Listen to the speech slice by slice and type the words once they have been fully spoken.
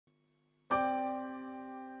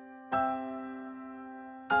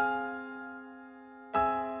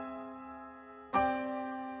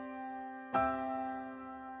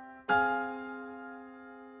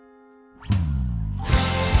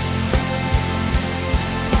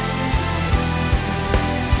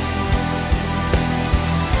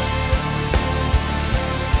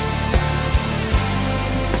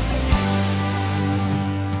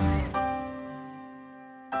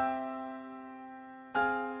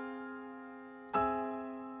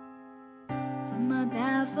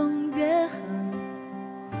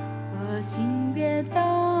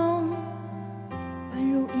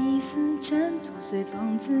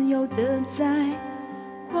自由的在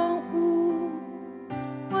狂舞。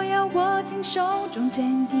我要握紧手中坚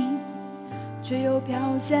定却又飘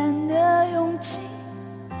散的勇气，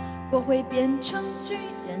我会变成巨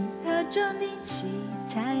人，踏着力气，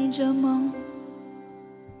踩着梦。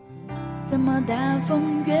怎么大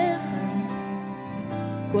风越狠，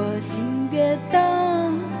我心越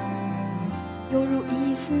荡，犹如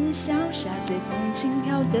一丝小沙，随风轻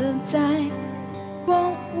飘的在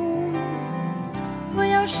狂舞。我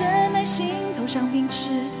要深埋心头上秉持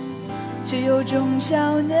却又忠孝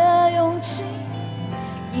的勇气，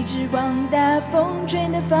一直往大风吹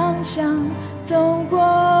的方向走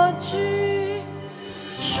过去。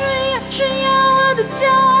吹呀吹呀，我的骄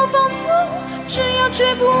傲放纵，吹呀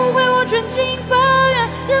吹不回我纯净发源，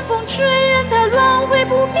任风吹，任它乱回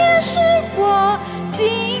不灭，是我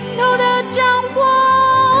尽头的掌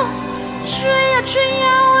握。吹呀吹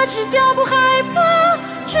呀，我赤脚不害怕，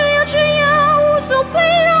吹呀吹呀，无所谓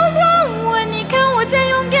扰乱我。你看我在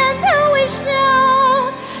勇敢的微笑，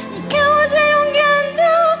你看我在勇敢的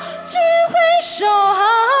去挥手。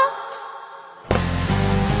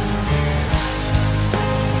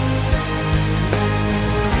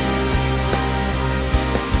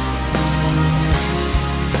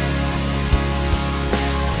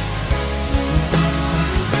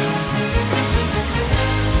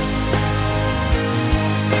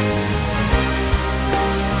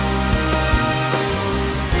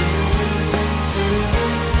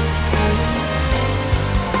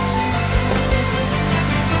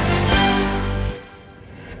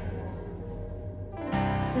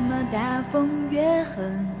怎么大风越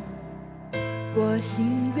狠，我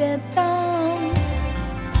心越荡，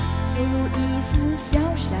犹如一丝小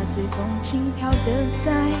沙，随风轻飘的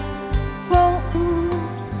在狂舞。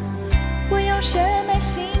我要深埋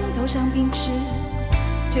心头上秉持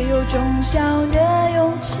却又忠孝的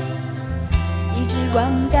勇气，一直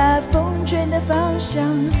往大风吹的方向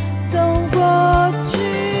走过去。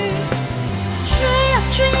吹呀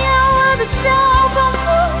吹呀，我的骄傲放纵，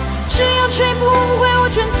吹呀吹不回我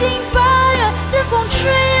纯净发源，任风吹，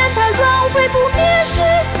任它乱回不灭，是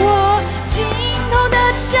我尽头的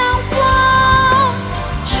掌握。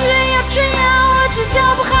吹呀吹呀，我赤脚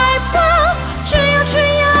不害怕，吹呀吹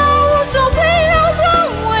呀，无所谓扰乱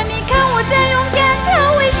我。你看我在勇敢的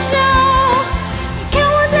微笑，你看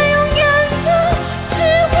我在勇敢的去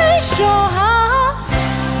挥手。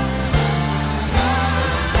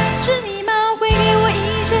是你吗？会给我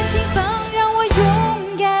一扇心房，让我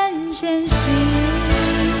勇敢前行。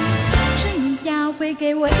是你呀，会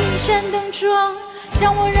给我一扇灯窗，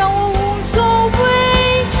让我无所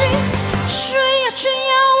畏惧。吹呀吹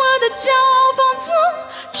呀，我的骄傲放纵，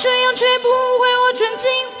吹呀吹不回我纯净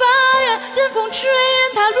发源，任风吹，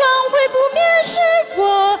任它乱回不灭，是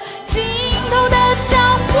我尽头的掌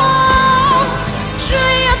握。吹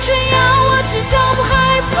呀吹呀，我赤脚不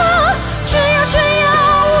害怕，吹呀吹呀，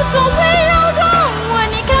无所谓扰乱我。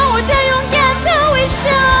你看我在勇敢的微笑，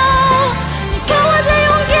你看我在勇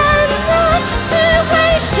敢的去挥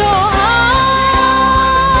手。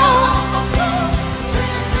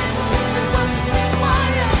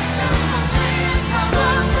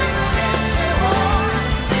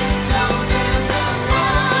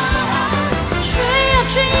吹呀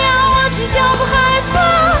吹呀，我赤脚不害怕，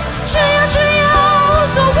吹呀吹呀，无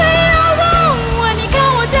所谓扰乱我。你看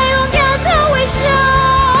我在勇敢的微笑，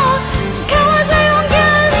你看我在勇敢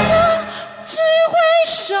的去挥手。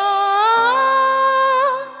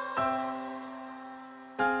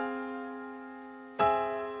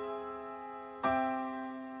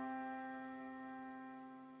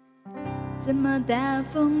怎么大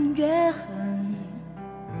风越狠，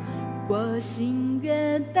我心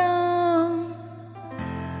越荡，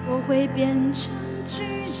我会变成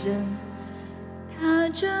巨人，踏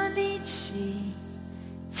着力气，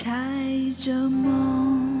踩着梦。